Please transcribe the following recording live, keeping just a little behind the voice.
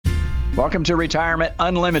Welcome to Retirement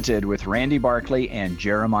Unlimited with Randy Barkley and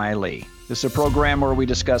Jeremiah Lee. This is a program where we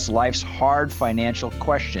discuss life's hard financial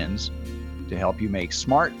questions to help you make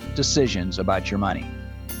smart decisions about your money.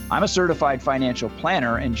 I'm a certified financial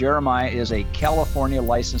planner, and Jeremiah is a California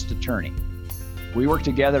licensed attorney. We work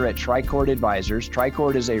together at Tricord Advisors.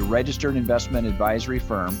 Tricord is a registered investment advisory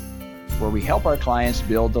firm where we help our clients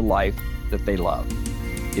build the life that they love.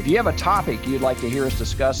 If you have a topic you'd like to hear us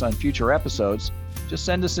discuss on future episodes, just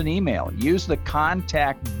send us an email. Use the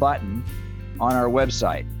contact button on our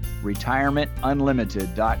website,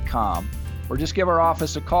 retirementunlimited.com, or just give our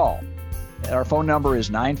office a call. Our phone number is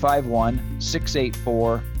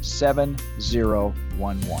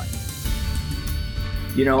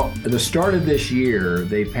 951-684-7011. You know, at the start of this year,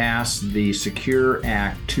 they passed the Secure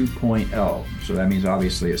Act 2.0. So that means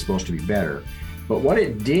obviously it's supposed to be better. But what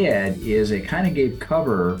it did is it kind of gave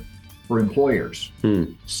cover for employers.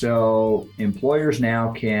 So employers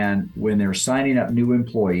now can, when they're signing up new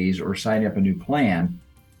employees or signing up a new plan,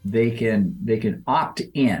 they can opt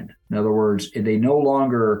in. In other words, they no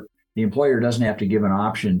longer, the employer doesn't have to give an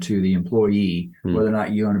option to the employee whether or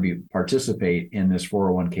not you want to participate in this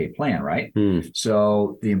 401k plan, right?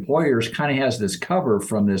 So the employers kind of has this cover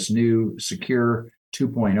from this new Secure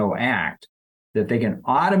 2.0 Act that they can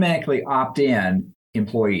automatically opt in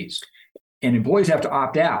employees. And employees have to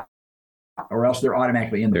opt out, or else they're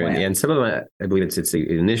automatically in the plan. And some of them, I believe it's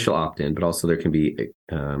the initial opt-in, but also there can be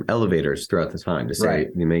elevators throughout the time to say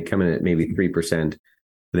they may come in at maybe 3%, but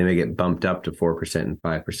they may get bumped up to 4% and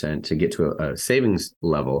 5% to get to a savings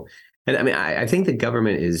level. And I mean, I think the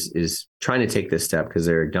government is trying to take this step because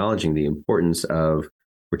they're acknowledging the importance of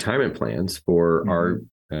retirement plans for our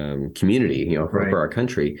community, for our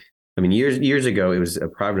country. I mean, years ago, it was a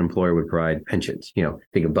private employer would provide pensions.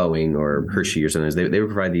 Think of Boeing or Hershey or something. They would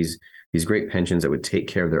provide these great pensions that would take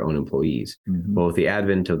care of their own employees. Well, with the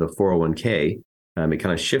advent of the 401k, it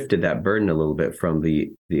kind of shifted that burden a little bit from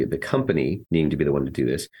the company needing to be the one to do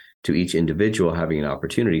this to each individual having an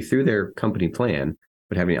opportunity through their company plan,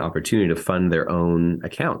 but having an opportunity to fund their own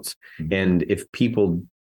accounts. And if people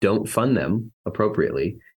don't fund them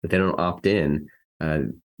appropriately, if they don't opt in,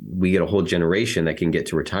 we get a whole generation that can get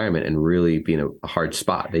to retirement and really be in a hard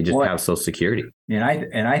spot. They just have Social Security. And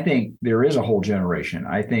I think there is a whole generation.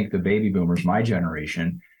 I think the baby boomers, my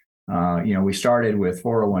generation, we started with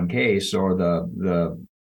 401ks, or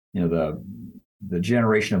the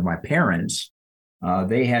generation of my parents.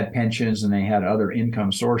 They had pensions and they had other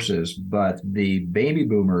income sources, but the baby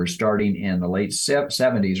boomers starting in the late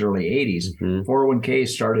 70s, early 80s, 401ks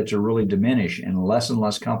started to really diminish, and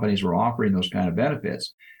less companies were offering those kind of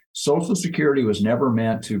benefits. Social Security was never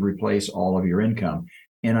meant to replace all of your income.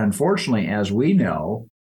 And unfortunately, as we know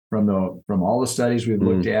from all the studies we've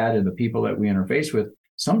looked at and the people that we interface with,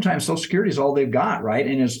 sometimes Social Security is all they've got, right?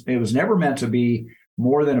 And it was never meant to be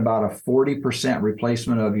more than about a 40%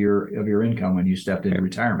 replacement of your income when you stepped into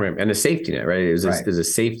retirement. Right. And a safety net, right? There's a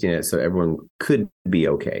safety net so everyone could be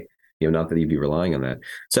okay. Not that you'd be relying on that.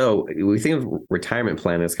 So we think of retirement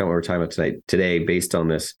plan. That's kind of what we're talking about today, based on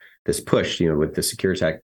this push, with the Secure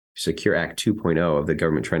Act 2.0 of the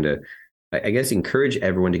government trying to, I guess, encourage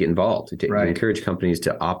everyone to get involved, to encourage companies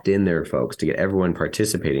to opt in their folks, to get everyone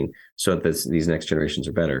participating so that these next generations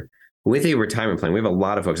are better. When we think of retirement plan, we have a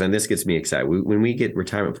lot of folks, and this gets me excited. When we get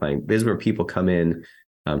retirement planning, this is where people come in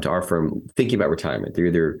to our firm thinking about retirement. They're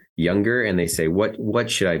either younger and they say,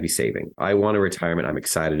 what should I be saving? I want a retirement I'm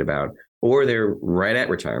excited about. Or they're right at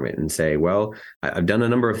retirement and say, well, I've done a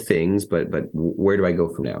number of things, but where do I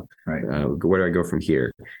go from now? Right. Where do I go from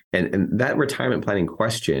here? And that retirement planning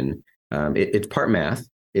question, it's part math.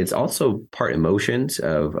 It's also part emotions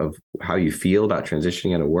of how you feel about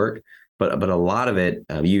transitioning out of work. But a lot of it,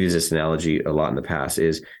 you use this analogy a lot in the past,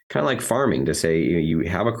 is kind of like farming, to say you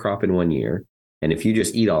have a crop in 1 year, and if you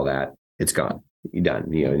just eat all that, it's gone. You're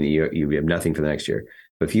done. You have nothing for the next year.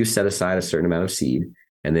 But if you set aside a certain amount of seed,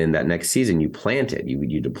 and then that next season you plant it,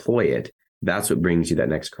 you deploy it, that's what brings you that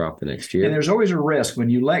next crop the next year. And there's always a risk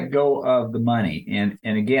when you let go of the money. And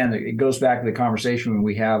again, it goes back to the conversation when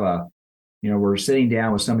we have we're sitting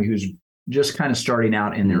down with somebody who's just kind of starting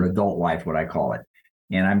out in their adult life, what I call it.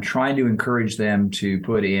 And I'm trying to encourage them to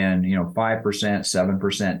put in, 5%,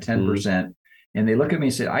 7%, 10%. And they look at me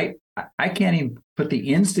and say, I can't even put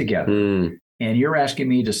the ends together. And you're asking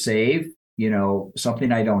me to save,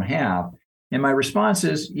 something I don't have. And my response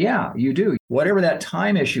is, yeah, you do. Whatever that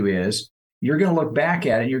time issue is, you're going to look back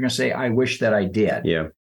at it and you're going to say, I wish that I did. Yeah.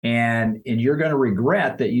 And you're going to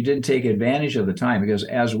regret that you didn't take advantage of the time, because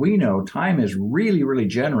as we know, time is really, really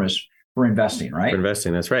generous for investing, right? For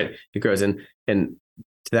investing, that's right. It grows. And to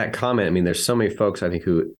that comment, I mean, there's so many folks, I think,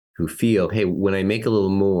 who who feel, hey, when I make a little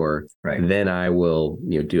more, then I will,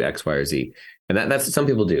 do X, Y, or Z. And that's some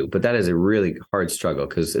people do, but that is a really hard struggle,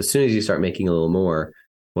 because as soon as you start making a little more,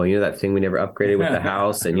 well, that thing we never upgraded with the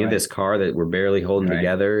house, and this car that we're barely holding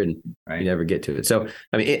together, and you never get to it. So,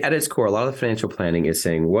 at its core, a lot of the financial planning is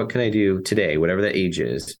saying, what can I do today, whatever that age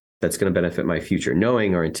is, that's going to benefit my future,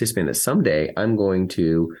 knowing or anticipating that someday I'm going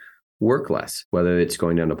to work less, whether it's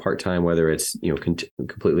going down to part-time, whether it's,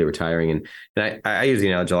 completely retiring. And I use the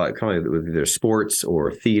analogy a lot, kind of with either sports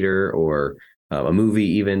or theater or a movie,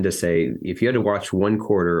 even, to say, if you had to watch one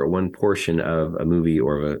quarter or one portion of a movie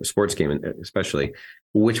or of a sports game, especially,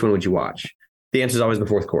 which one would you watch? The answer is always the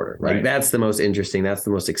fourth quarter. Like, that's the most interesting. That's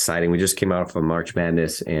the most exciting. We just came out from March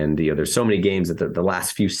Madness, and there's so many games that the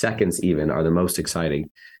last few seconds even are the most exciting.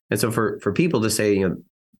 And so for people to say,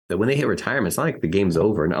 that when they hit retirement, it's not like the game's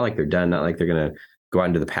over, not like they're done, not like they're going to go out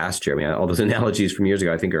into the pasture. All those analogies from years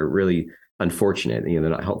ago, I think, are really unfortunate. They're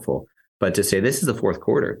not helpful. But to say this is the fourth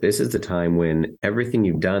quarter, this is the time when everything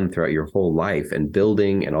you've done throughout your whole life and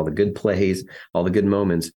building and all the good plays, all the good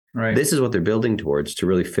moments, this is what they're building towards to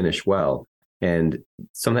really finish well. And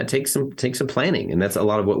some of that takes some planning. And that's a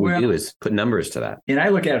lot of what we do, is put numbers to that. And I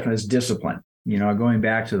look at it as discipline. Going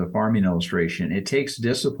back to the farming illustration, it takes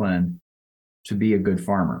discipline to be a good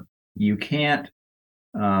farmer. You can't,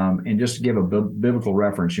 and just to give a biblical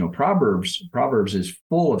reference, Proverbs is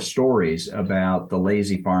full of stories about the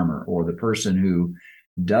lazy farmer, or the person who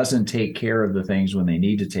doesn't take care of the things when they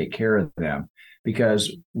need to take care of them.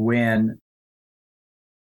 Because when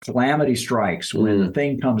calamity strikes, when the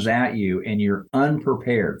thing comes at you and you're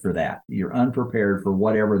unprepared for that, you're unprepared for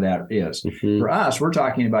whatever that is. For us, we're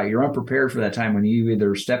talking about you're unprepared for that time when you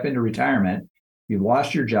either step into retirement, you've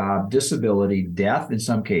lost your job, disability, death in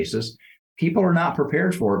some cases. People are not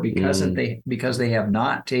prepared for it because they have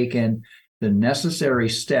not taken the necessary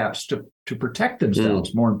steps to protect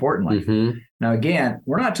themselves, more importantly. Now, again,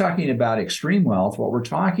 we're not talking about extreme wealth. What we're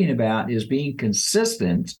talking about is being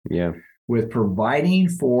consistent with providing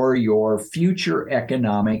for your future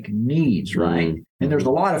economic needs, right? And there's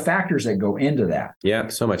a lot of factors that go into that. Yeah,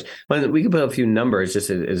 so much. Well, we can put a few numbers just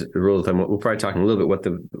as a rule of thumb. We'll probably talk a little bit what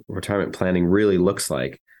the retirement planning really looks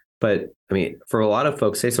like. But for a lot of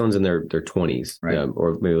folks, say someone's in their 20s,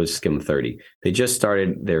 or maybe we'll just give them 30. They just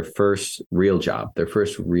started their first real job, their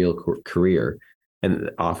first real career.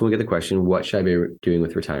 And often we get the question, what should I be doing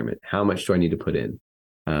with retirement? How much do I need to put in?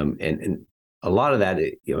 And a lot of that,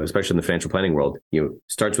 especially in the financial planning world,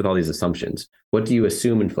 starts with all these assumptions. What do you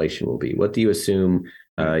assume inflation will be? What do you assume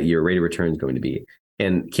your rate of return is going to be?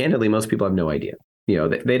 And candidly, most people have no idea.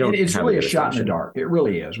 They don't. It's really a shot in the dark. It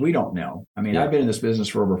really is. We don't know. I've been in this business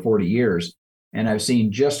for over 40 years, and I've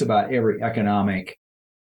seen just about every economic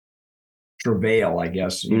travail, I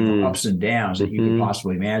guess, ups and downs that you could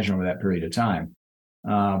possibly imagine over that period of time.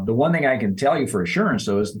 The one thing I can tell you for assurance,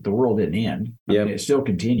 though, is that the world didn't end. It still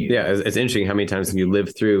continues. Yeah, it's interesting how many times have you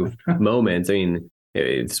lived through moments.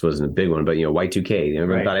 This wasn't a big one, but Y2K.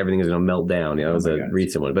 Everyone thought everything was going to melt down. It was a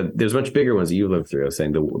recent one, but there's much bigger ones that you lived through. I was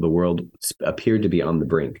saying the world appeared to be on the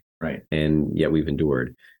brink, and yet we've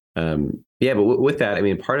endured. But with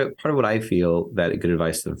that, part of what I feel that good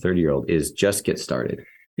advice to the 30-year-old is just get started.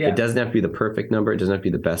 It doesn't have to be the perfect number. It doesn't have to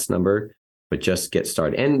be the best number, but just get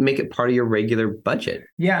started and make it part of your regular budget.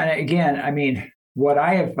 Yeah, and again, what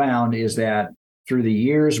I have found is that through the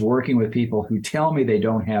years working with people who tell me they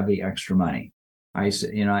don't have the extra money, I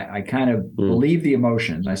said, I kind of believe the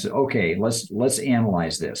emotions. I said, okay, let's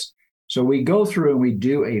analyze this. So we go through and we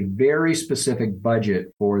do a very specific budget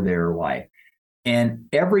for their life. And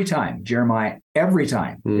every time, Jeremiah,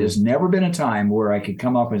 there's never been a time where I could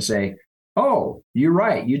come up and say, oh, you're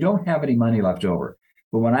right, you don't have any money left over.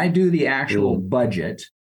 But when I do the actual budget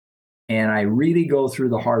and I really go through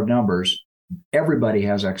the hard numbers, everybody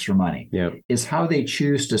has extra money. It's how they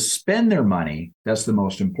choose to spend their money that's the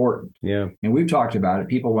most important. And we've talked about it.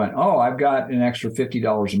 People went, oh, I've got an extra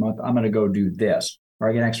 $50 a month, I'm going to go do this. Or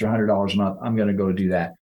I get an extra $100 a month, I'm going to go do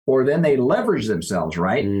that. Or then they leverage themselves,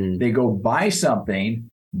 right? They go buy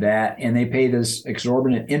something and they pay this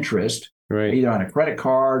exorbitant interest, either on a credit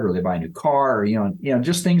card, or they buy a new car, or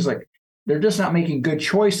just things like, they're just not making good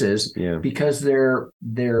choices because their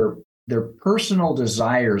personal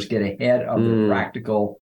desires get ahead of the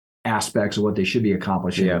practical aspects of what they should be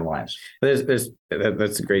accomplishing in their lives.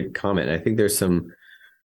 That's a great comment. I think there's some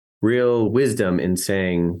real wisdom in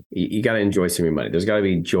saying you got to enjoy some of your money. There's got to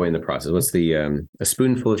be joy in the process. What's the a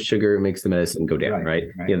spoonful of sugar makes the medicine go down, right?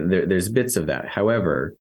 There's bits of that.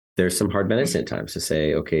 However, there's some hard medicine at times to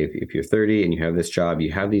say, okay, if you're 30 and you have this job,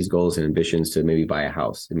 you have these goals and ambitions to maybe buy a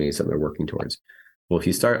house, and maybe something they're working towards. Well, if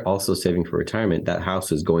you start also saving for retirement, that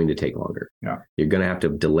house is going to take longer. Yeah. You're going to have to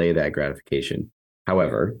delay that gratification.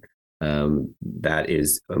 However, that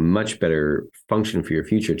is a much better function for your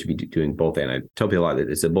future to be doing both. And I tell people a lot that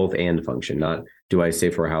it's a both and function, not do I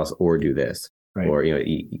save for a house or do this, Right. or,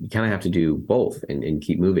 you kind of have to do both and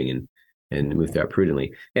keep moving and move that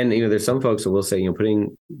prudently. And, there's some folks that will say,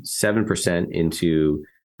 putting 7% into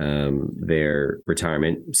their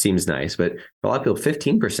retirement seems nice, but for a lot of people,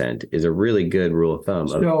 15% is a really good rule of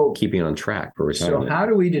thumb of keeping on track for retirement. So how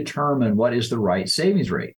do we determine what is the right savings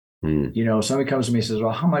rate? Mm. Somebody comes to me and says,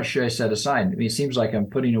 well, how much should I set aside? I mean, it seems like I'm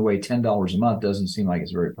putting away $10 a month. Doesn't seem like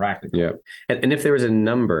it's very practical. Yeah. And if there was a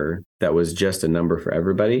number that was just a number for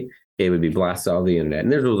everybody, it would be blasted off the internet.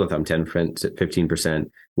 And there's rules of thumb, 10%, 15%,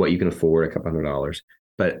 what you can afford, a couple $100.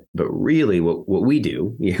 But really what we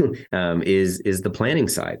do is the planning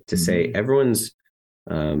side to say everyone's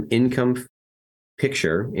income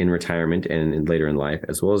picture in retirement and later in life,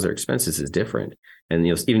 as well as their expenses, is different. And,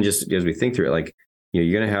 even just as we think through it, like,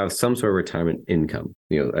 you're going to have some sort of retirement income,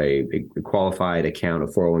 a qualified account, a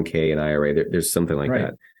 401k, an IRA. There's something like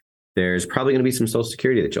that. There's probably going to be some Social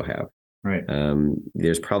Security that you'll have. Right.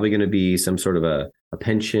 There's probably going to be some sort of a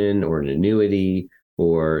pension or an annuity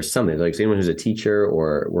or something. Like anyone who's a teacher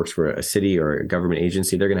or works for a city or a government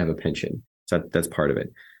agency, they're going to have a pension. So that's part of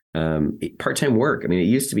it. Part-time work. I mean, it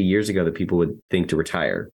used to be years ago that people would think to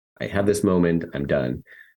retire. I have this moment, I'm done.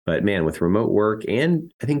 But man, with remote work, and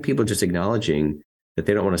I think people just acknowledging that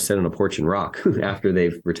they don't want to sit on a porch and rock after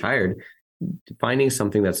they've retired, finding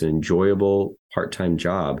something that's an enjoyable part-time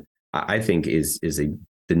job, I think is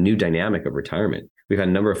the new dynamic of retirement. We've had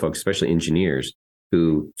a number of folks, especially engineers,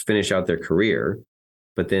 who finish out their career,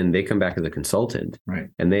 but then they come back as a consultant, right?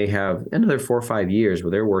 And they have another 4 or 5 years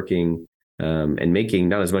where they're working and making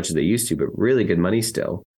not as much as they used to, but really good money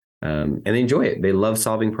still. And they enjoy it. They love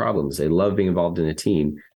solving problems. They love being involved in a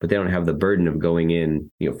team, but they don't have the burden of going in,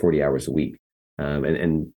 40 hours a week.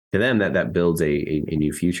 And to them, that builds a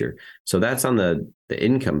new future. So that's on the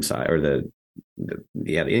income side, or the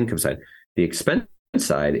income side. The expense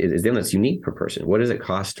side is the one that's unique per person. What does it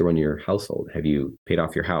cost to run your household? Have you paid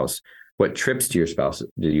off your house? What trips do you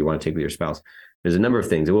want to take with your spouse? There's a number of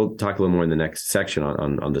things, and we'll talk a little more in the next section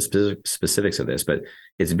on the specifics of this, but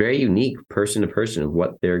it's very unique person to person of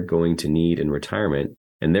what they're going to need in retirement,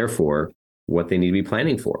 and therefore what they need to be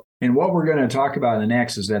planning for. And what we're going to talk about in the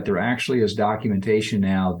next is that there actually is documentation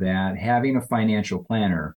now that having a financial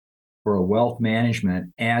planner for a wealth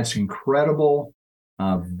management adds incredible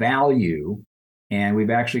value. And we've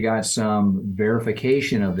actually got some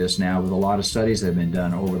verification of this now with a lot of studies that have been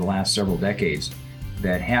done over the last several decades,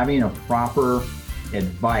 that having a proper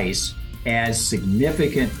advice adds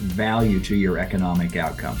significant value to your economic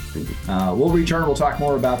outcome. We'll return. We'll talk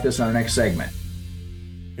more about this on our next segment.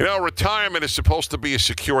 Retirement is supposed to be a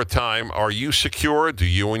secure time. Are you secure? Do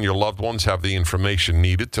you and your loved ones have the information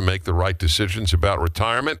needed to make the right decisions about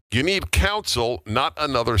retirement? You need counsel, not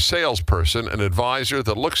another salesperson, an advisor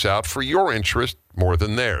that looks out for your interest more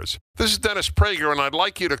than theirs. This is Dennis Prager, and I'd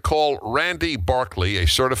like you to call Randy Barkley, a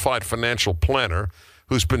certified financial planner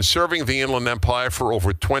who's been serving the Inland Empire for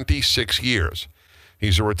over 26 years.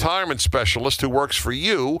 He's a retirement specialist who works for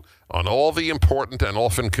you on all the important and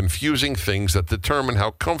often confusing things that determine how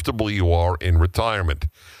comfortable you are in retirement.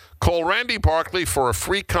 Call Randy Barkley for a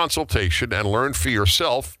free consultation and learn for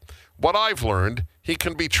yourself what I've learned. He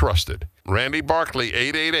can be trusted. Randy Barkley,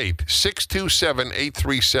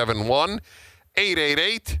 888-627-8371,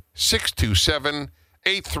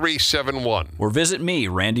 888-627-8371. Or visit me,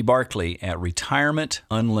 Randy Barkley, at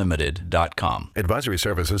retirementunlimited.com. Advisory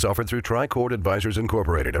services offered through Tricord Advisors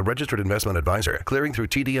Incorporated, a registered investment advisor, clearing through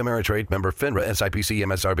TD Ameritrade, member FINRA, SIPC,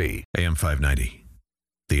 MSRB. AM 590,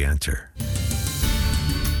 The Answer.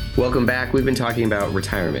 Welcome back. We've been talking about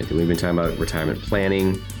retirement, and we've been talking about retirement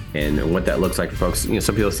planning and what that looks like for folks.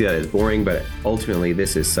 Some people see that as boring, but ultimately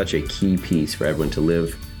this is such a key piece for everyone to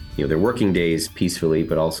live their working days peacefully,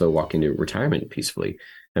 but also walk into retirement peacefully.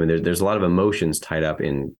 I mean, there's a lot of emotions tied up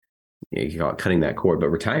in, you call it cutting that cord, but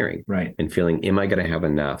retiring, right? And feeling, am I going to have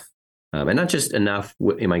enough? And not just enough,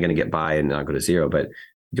 am I going to get by and not go to zero, but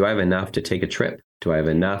do I have enough to take a trip? Do I have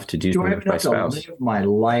enough to do something with my spouse? To live my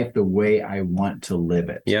life the way I want to live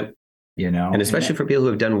it? Yep. And especially for people who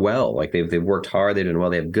have done well, like they've worked hard, they've done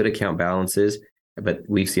well, they have good account balances, but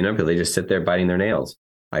we've seen other people, they just sit there biting their nails.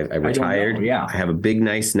 I retired. I have a big,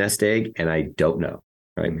 nice nest egg, and I don't know.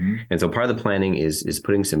 Right. Mm-hmm. And so part of the planning is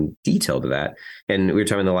putting some detail to that. And we were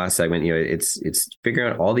talking in the last segment, it's figuring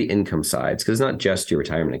out all the income sides, because it's not just your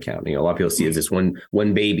retirement account. A lot of people see it as this one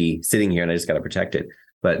baby sitting here and I just got to protect it.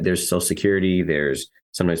 But there's Social Security, there's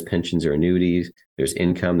sometimes pensions or annuities, there's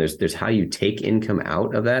income, there's how you take income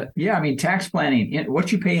out of that. Yeah, I mean, tax planning,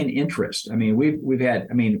 what you pay in interest. I mean, we've had,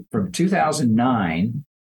 I mean, from 2009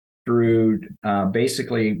 through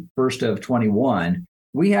basically first of 21,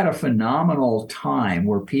 we had a phenomenal time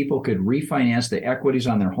where people could refinance. The equities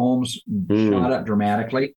on their homes shot up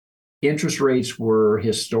dramatically. Interest rates were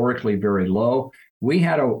historically very low. We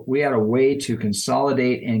had a way to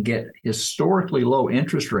consolidate and get historically low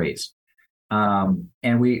interest rates.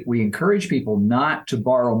 And we encourage people not to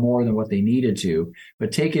borrow more than what they needed to,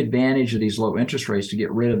 but take advantage of these low interest rates to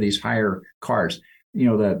get rid of these higher cards. You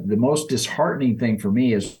know, the most disheartening thing for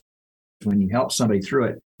me is when you help somebody through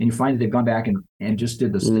it and you find that they've gone back and just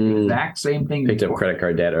did the exact same thing. Picked up credit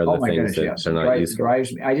card debt or other things that are not useful.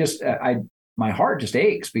 Drives me. My heart just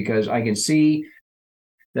aches because I can see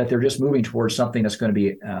that they're just moving towards something that's going to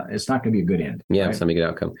be, it's not going to be a good end. Yeah, right? It's not a good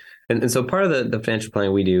outcome. And so part of the financial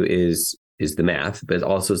planning we do is the math, but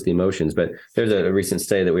also it's the emotions. But there's a recent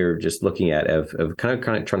study that we were just looking at of kind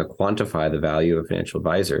of trying to quantify the value of a financial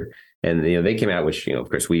advisor. And, they came out, which, of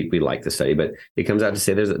course we like the study, but it comes out to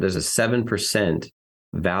say there's a 7%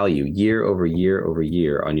 value year over year over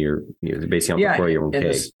year on your, based on the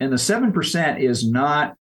 401k. And the 7%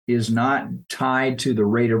 is not tied to the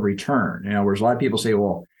rate of return. Whereas a lot of people say,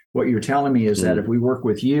 well, what you're telling me is that if we work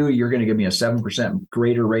with you, you're going to give me a 7%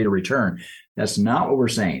 greater rate of return. That's not what we're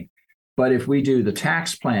saying. But if we do the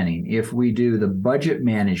tax planning, if we do the budget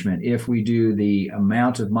management, if we do the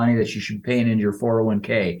amount of money that you should pay into your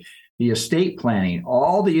 401k, the estate planning,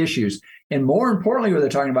 all the issues, and more importantly, what they're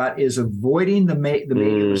talking about is avoiding the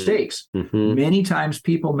major mistakes. Many times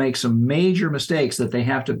people make some major mistakes that they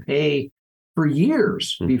have to pay for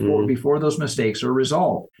years before those mistakes are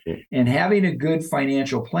resolved. And having a good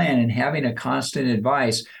financial plan and having a constant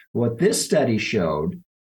advice, what this study showed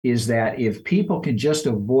is that if people can just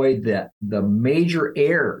avoid the major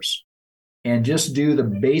errors and just do the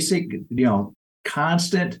basic,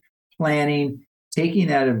 constant planning, taking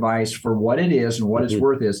that advice for what it is and what its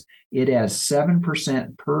worth is, it adds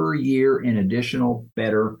 7% per year in additional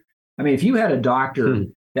better. I mean, if you had a doctor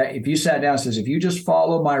that if you sat down and says, if you just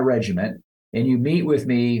follow my regimen and you meet with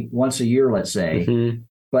me once a year, let's say,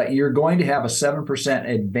 but you're going to have a 7%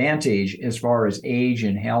 advantage as far as age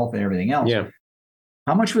and health and everything else. Yeah.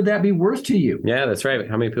 How much would that be worth to you? Yeah, that's right.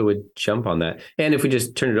 How many people would jump on that? And if we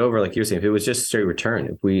just turn it over, like you're saying, if it was just straight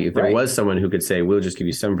return, if there was someone who could say, we'll just give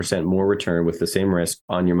you 7% more return with the same risk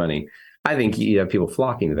on your money, I think you have people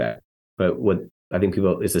flocking to that. But what I think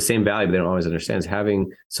it's the same value, but they don't always understand is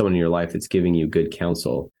having someone in your life that's giving you good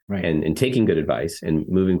counsel and taking good advice and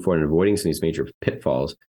moving forward and avoiding some of these major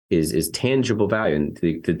pitfalls is tangible value and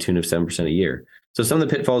to the tune of 7% a year. So some of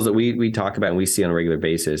the pitfalls that we talk about and we see on a regular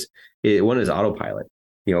basis, one is autopilot.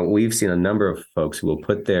 We've seen a number of folks who will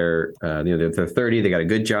put they're 30, they got a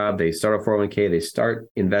good job, they start a 401k, they start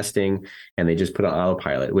investing, and they just put on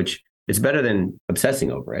autopilot, which is better than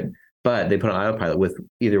obsessing over it. But they put on autopilot with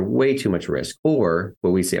either way too much risk or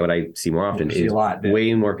what I see more often is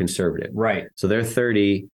way more conservative. Right. So they're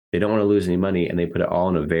 30, they don't want to lose any money, and they put it all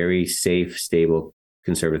in a very safe, stable,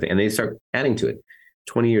 conservative thing. And they start adding to it.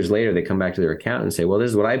 20 years later, they come back to their account and say, well, this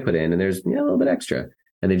is what I put in, and there's a little bit extra.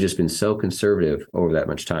 And they've just been so conservative over that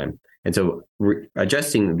much time. And so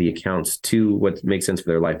adjusting the accounts to what makes sense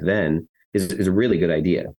for their life then is a really good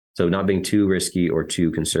idea. So not being too risky or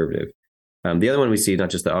too conservative. The other one we see,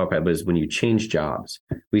 not just the autopilot, but is when you change jobs.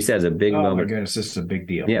 We said it's a big moment. Oh my goodness, this is a big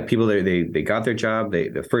deal. Yeah, people, they got their job,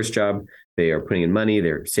 the first job, they are putting in money,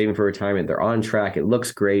 they're saving for retirement, they're on track, it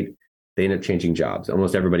looks great. They end up changing jobs.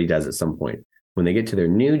 Almost everybody does at some point. When they get to their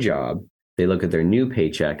new job, they look at their new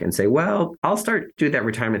paycheck and say, well, I'll start doing that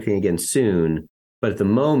retirement thing again soon. But at the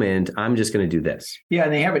moment, I'm just going to do this. Yeah.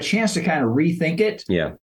 And they have a chance to kind of rethink it.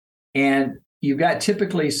 Yeah. And you've got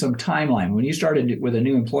typically some timeline. When you started with a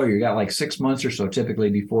new employer, you got like 6 months or so typically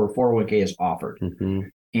before 401k is offered.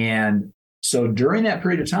 And so during that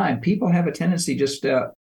period of time, people have a tendency just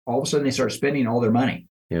all of a sudden they start spending all their money.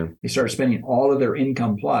 Yeah. They start spending all of their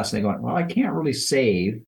income plus. And they go, well, I can't really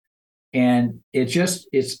save. And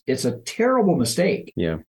it's a terrible mistake.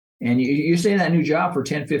 Yeah. And you stay in that new job for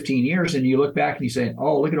 10, 15 years and you look back and you say,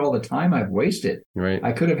 oh, look at all the time I've wasted. Right.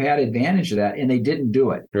 I could have had advantage of that. And they didn't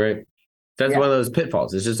do it. Right. That's one of those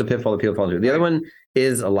pitfalls. It's just a pitfall that people fall into. The other one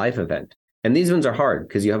is a life event. And these ones are hard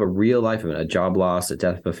because you have a real life event, a job loss, a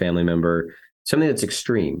death of a family member, something that's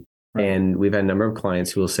extreme. Right. And we've had a number of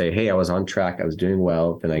clients who will say, hey, I was on track. I was doing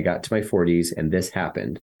well. Then I got to my 40s and this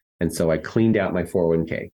happened. And so I cleaned out my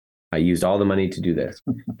 401k. I used all the money to do this.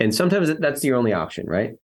 And sometimes that's your only option,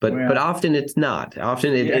 right? But often it's not.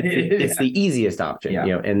 Often it's the easiest option,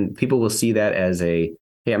 and people will see that as hey,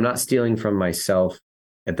 I'm not stealing from myself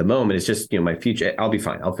at the moment, it's just, my future, I'll be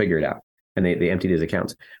fine. I'll figure it out. And they emptied his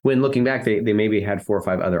accounts. When looking back, they maybe had 4 or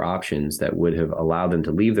 5 other options that would have allowed them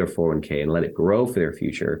to leave their 401k and let it grow for their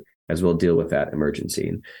future, as we'll deal with that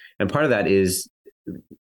emergency. And part of that is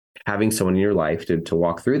having someone in your life to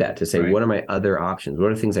walk through that, to say, what are my other options?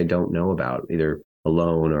 What are things I don't know about, either a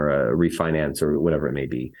loan or a refinance or whatever it may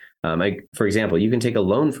be? Like, for example, you can take a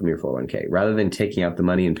loan from your 401k rather than taking out the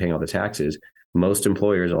money and paying all the taxes. Most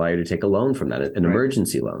employers allow you to take a loan from that, an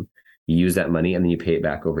emergency loan. You use that money and then you pay it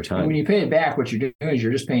back over time. And when you pay it back, what you're doing is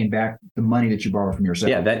you're just paying back the money that you borrow from yourself.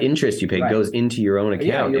 Yeah, that interest you pay goes into your own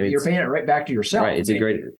account. Yeah, you're paying it right back to yourself. Right, it's a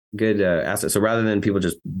good asset. So rather than people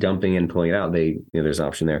just dumping and pulling it out, there's an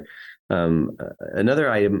option there. Another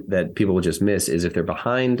item that people will just miss is if they're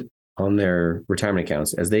behind on their retirement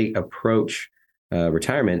accounts, as they approach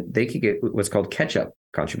retirement, they could get what's called catch-up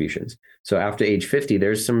contributions. So after age 50,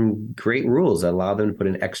 there's some great rules that allow them to put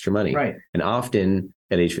in extra money. Right. And often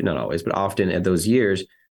at age, not always, but often at those years,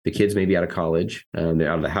 the kids may be out of college.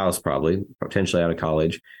 They're out of the house, probably, potentially out of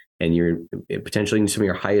college, and you're potentially in some of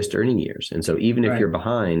your highest earning years. And so even if you're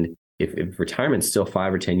behind, if retirement's still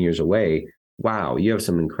 5 or 10 years away, wow, you have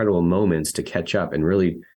some incredible moments to catch up and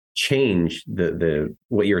really change the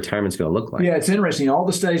what your retirement's going to look like. Yeah, it's interesting. All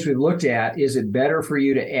the studies we've looked at, is it better for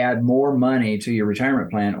you to add more money to your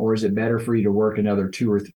retirement plan, or is it better for you to work another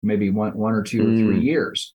 2 or maybe one or 2 or 3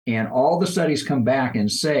 years? And all the studies come back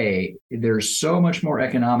and say there's so much more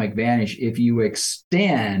economic advantage if you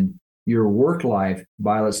extend your work life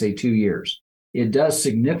by, let's say, 2 years. It does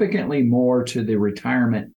significantly more to the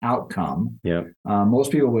retirement outcome. Yeah.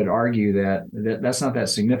 Most people would argue that that's not that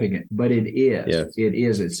significant, but it is. Yeah. It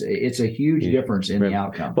is. It's a huge difference in the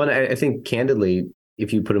outcome. Well, I think candidly,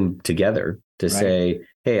 if you put them together to say,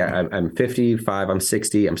 hey, I'm 55, I'm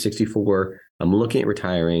 60, I'm 64, I'm looking at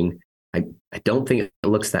retiring. I don't think it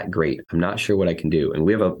looks that great. I'm not sure what I can do. And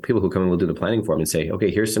we have people who come and will do the planning for them and say,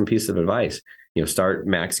 okay, here's some piece of advice. Start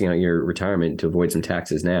maxing out your retirement to avoid some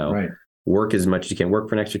taxes now. Right. Work as much as you can. Work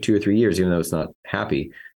for an extra 2 or 3 years, even though it's not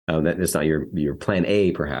happy. That's not your plan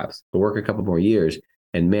A, perhaps. But work a couple more years,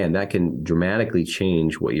 and man, that can dramatically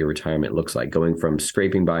change what your retirement looks like. Going from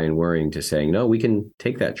scraping by and worrying to saying, no, we can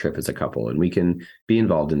take that trip as a couple, and we can be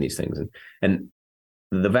involved in these things. And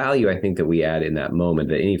the value I think that we add in that moment,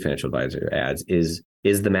 that any financial advisor adds, is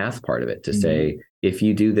the math part of it. To say, if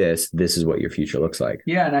you do this, this is what your future looks like.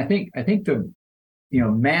 Yeah, and I think the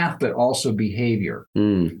math, but also behavior.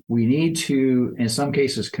 We need to, in some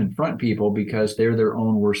cases, confront people because they're their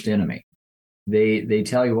own worst enemy. They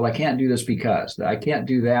tell you, well, I can't do this because, I can't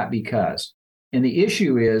do that because. And the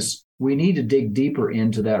issue is we need to dig deeper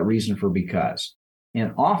into that reason for because.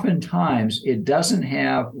 And oftentimes it doesn't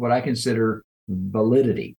have what I consider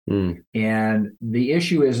validity. And the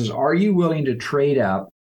issue is are you willing to trade up?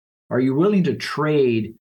 Are you willing to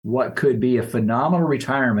trade what could be a phenomenal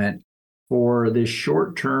retirement for this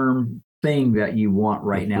short-term thing that you want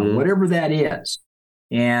right now, whatever that is?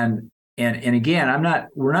 And again,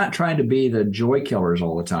 we're not trying to be the joy killers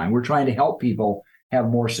all the time. We're trying to help people have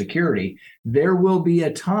more security. There will be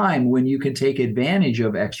a time when you can take advantage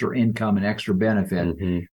of extra income and extra benefit.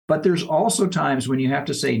 But there's also times when you have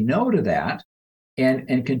to say no to that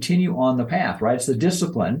and continue on the path, right? It's the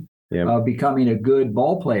discipline of becoming a good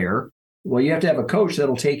ball player. Well, you have to have a coach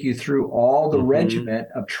that'll take you through all the regiment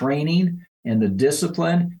of training and the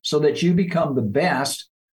discipline so that you become the best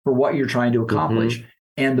for what you're trying to accomplish.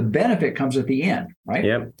 And the benefit comes at the end, right?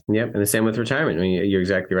 Yep. And the same with retirement. I mean, you're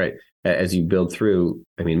exactly right. As you build through,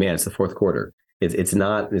 I mean, man, it's the fourth quarter. It's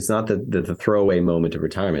not the throwaway moment of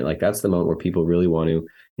retirement. Like, that's the moment where people really want to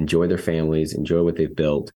enjoy their families, enjoy what they've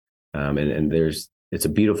built. And it's a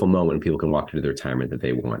beautiful moment when people can walk into the retirement that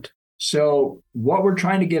they want. So what we're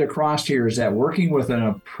trying to get across here is that working with an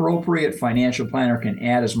appropriate financial planner can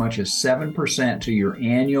add as much as 7% to your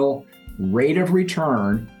annual rate of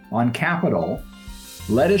return on capital.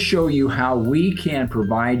 Let us show you how we can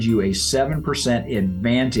provide you a 7%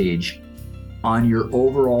 advantage on your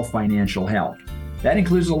overall financial health. That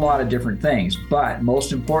includes a lot of different things, but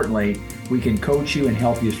most importantly, we can coach you and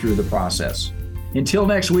help you through the process. Until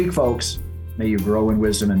next week, folks, may you grow in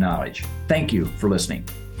wisdom and knowledge. Thank you for listening.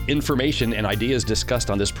 Information and ideas discussed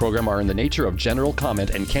on this program are in the nature of general comment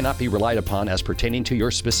and cannot be relied upon as pertaining to your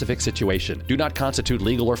specific situation. Do not constitute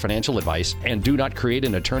legal or financial advice, and do not create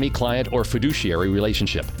an attorney-client or fiduciary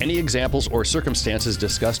relationship. Any examples or circumstances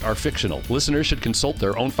discussed are fictional. Listeners should consult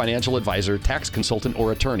their own financial advisor, tax consultant,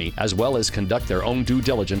 or attorney, as well as conduct their own due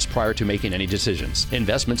diligence prior to making any decisions.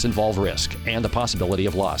 Investments involve risk and the possibility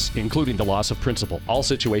of loss, including the loss of principal. All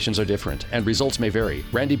situations are different, and results may vary.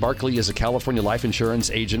 Randy Barkley is a California life insurance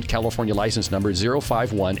agent agent, California license number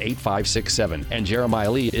 0518567. And Jeremiah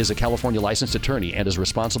Lee is a California licensed attorney and is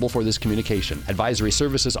responsible for this communication. Advisory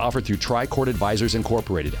services offered through Tri-Court Advisors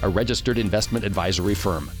Incorporated, a registered investment advisory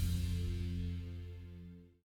firm.